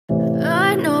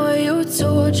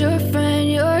told your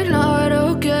friend you're not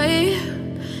okay,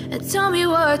 and tell me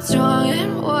what's wrong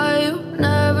and why you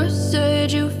never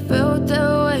said you felt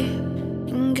that way.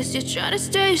 And guess you're trying to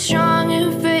stay strong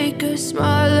and fake a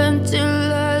smile until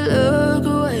I look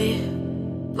away.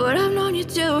 But I've known you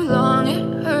too long,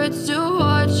 it hurts to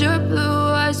watch your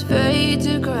blue eyes fade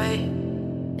to gray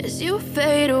as you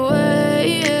fade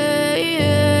away,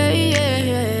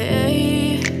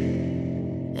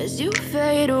 as you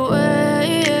fade away.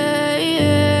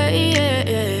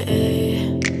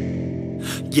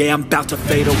 Yeah, I'm about to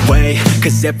fade away,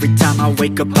 cause every time I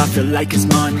wake up I feel like it's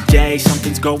Monday.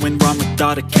 Something's going wrong with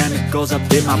all the chemicals up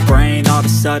in my brain. All of a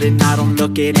sudden I don't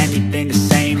look at anything the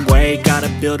same way. Got a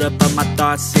buildup of my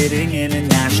thoughts sitting in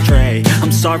an ashtray.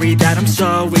 I'm sorry that I'm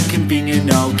so inconvenient,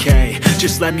 okay.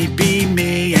 Just let me be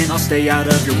me and I'll stay out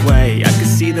of your way. I can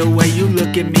see the way you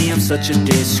look at me, I'm such a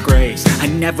disgrace. I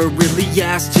never really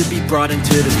asked to be brought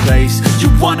into this place. You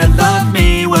wanna love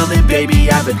me? Well then baby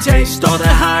I have a taste. All the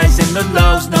highs and the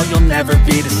lows, no you'll never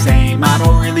be the same. I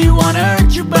don't really wanna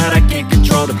hurt you but I can't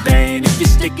control the pain. If you're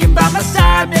sticking by my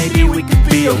side maybe we could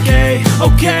be okay.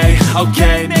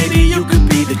 Okay, maybe you could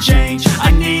be the change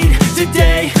I need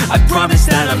today. I promise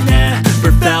that I've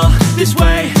never felt this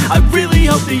way. I really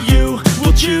hope that you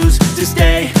will choose to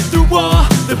stay through all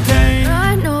the pain.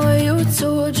 I know you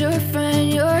told your friend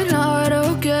you're not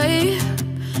okay,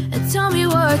 and tell me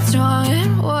what's wrong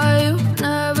and why you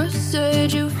never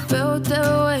said you felt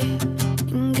that way.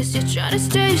 And guess you're trying to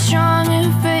stay strong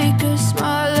and fake a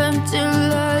smile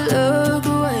until I look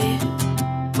away.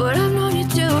 But I've known you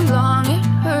too long, it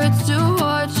hurts to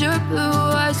watch your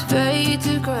blue eyes fade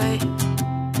to gray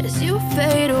as you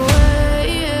fade away,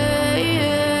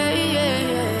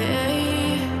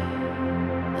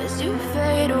 as you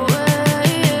fade away,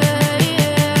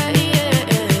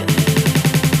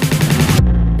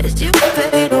 as you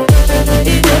fade away.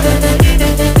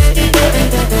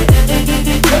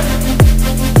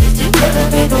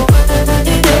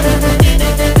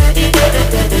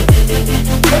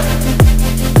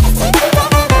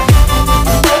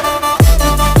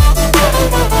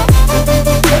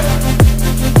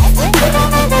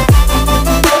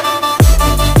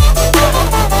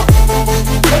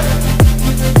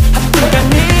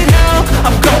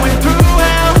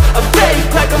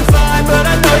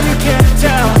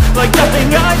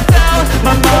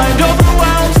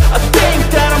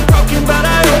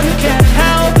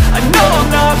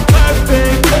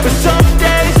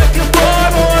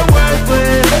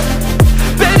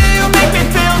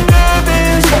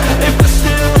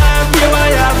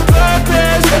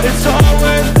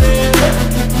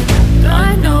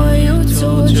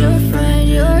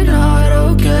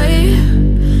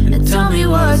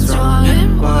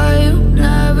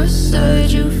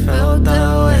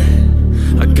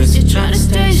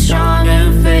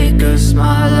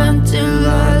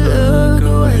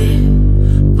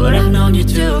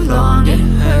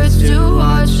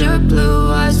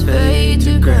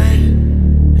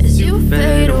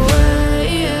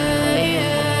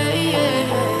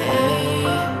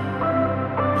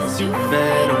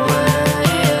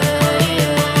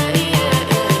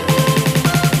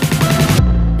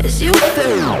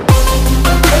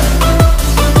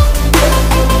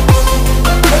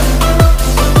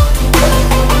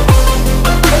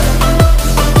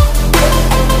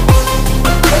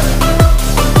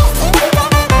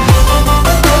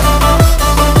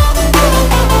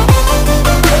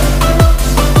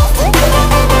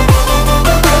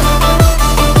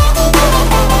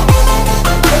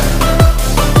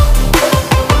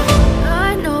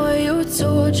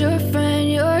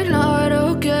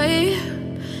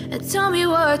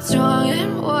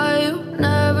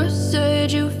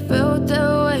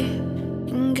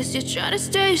 Try to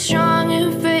stay strong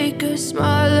and fake a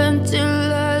smile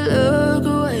until I look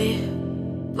away.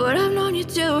 But I've known you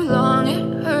too long,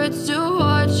 it hurts to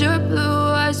watch your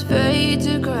blue eyes fade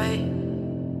to gray